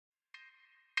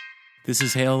This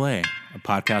is Hey LA, a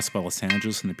podcast about Los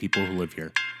Angeles and the people who live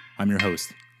here. I'm your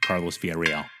host, Carlos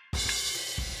Villarreal.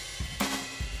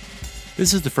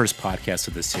 This is the first podcast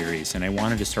of this series, and I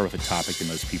wanted to start with a topic that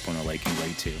most people in LA can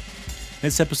relate to.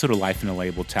 This episode of Life in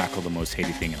LA will tackle the most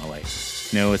hated thing in LA.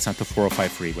 No, it's not the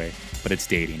 405 freeway, but it's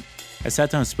dating. I sat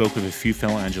down and spoke with a few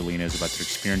fellow Angelinas about their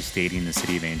experience dating in the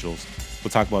City of Angels. We'll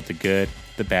talk about the good,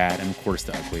 the bad, and of course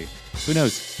the ugly. Who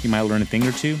knows, you might learn a thing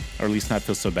or two, or at least not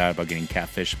feel so bad about getting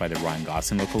catfished by the Ryan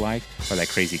Gosling lookalike or that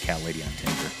crazy cat lady on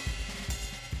Tinder.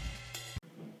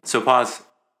 So pause.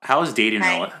 How is dating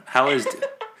in LA?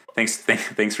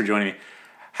 Thanks for joining me.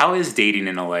 How is dating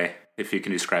in LA, if you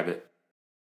can describe it?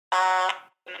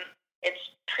 It's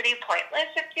pretty pointless,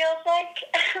 it feels like.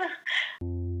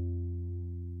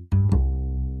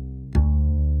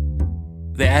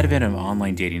 The advent of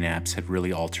online dating apps have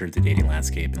really altered the dating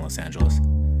landscape in Los Angeles.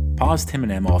 Paz, Tim,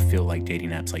 and Em all feel like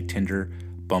dating apps like Tinder,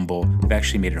 Bumble have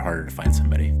actually made it harder to find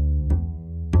somebody.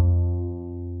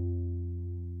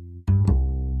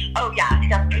 Oh, yeah.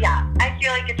 I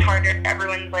feel like it's harder.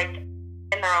 Everyone's like in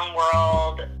their own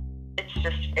world. It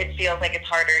feels like it's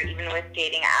harder, even with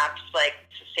dating apps. Like,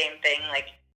 it's the same thing. Like,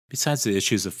 besides the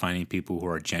issues of finding people who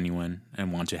are genuine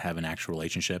and want to have an actual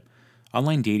relationship,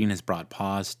 online dating has brought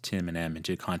Paz, Tim, and Em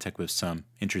into contact with some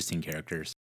interesting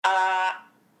characters.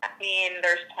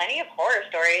 There's plenty of horror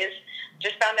stories.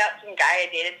 Just found out some guy I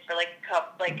dated for a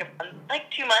month,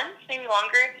 2 months, maybe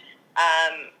longer.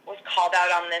 Was called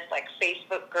out on this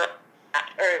Facebook girl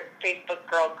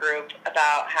group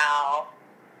about how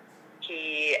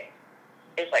he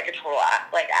is a total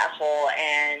asshole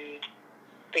and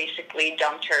basically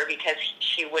dumped her because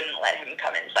she wouldn't let him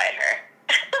come inside her.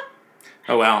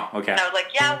 Oh wow, okay. And I was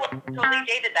like, yeah, totally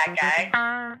dated that guy.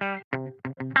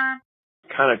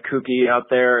 Kind of kooky out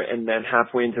there, and then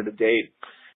halfway into the date,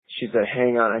 she said,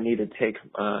 "Hang on, I need to take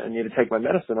my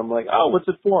medicine." I'm like, "Oh, what's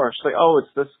it for?" She's like, "Oh,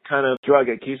 it's this kind of drug.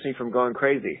 It keeps me from going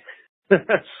crazy."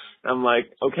 I'm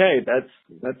like, "Okay, that's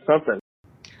something."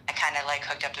 I kind of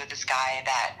hooked up with this guy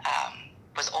that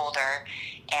was older,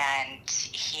 and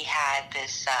he had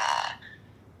this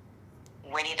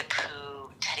Winnie the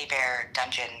Pooh teddy bear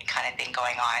dungeon kind of thing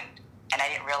going on. And I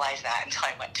didn't realize that until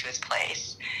I went to his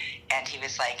place. And he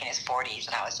was in his 40s.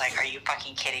 And I was like, are you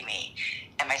fucking kidding me?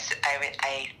 And I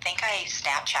think I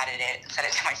Snapchatted it and sent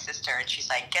it to my sister. And she's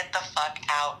like, get the fuck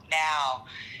out now.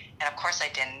 And of course I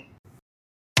didn't.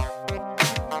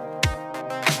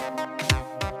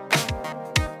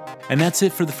 And that's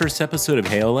it for the first episode of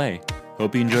Hey LA.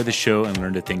 Hope you enjoyed the show and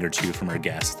learned a thing or two from our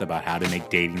guests about how to make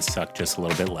dating suck just a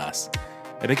little bit less.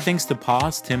 A big thanks to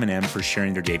Paz, Tim, and Em for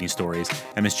sharing their dating stories,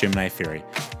 and Miss Gemini Fairy.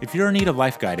 If you're in need of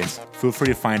life guidance, feel free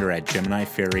to find her at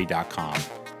GeminiFairy.com.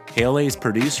 Hey LA is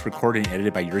produced, recorded, and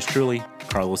edited by yours truly,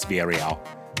 Carlos Villarreal.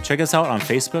 Check us out on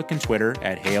Facebook and Twitter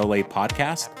at Hey LA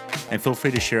Podcast, and feel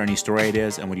free to share any story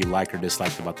ideas and what you liked or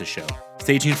disliked about the show.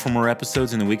 Stay tuned for more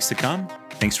episodes in the weeks to come.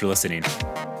 Thanks for listening.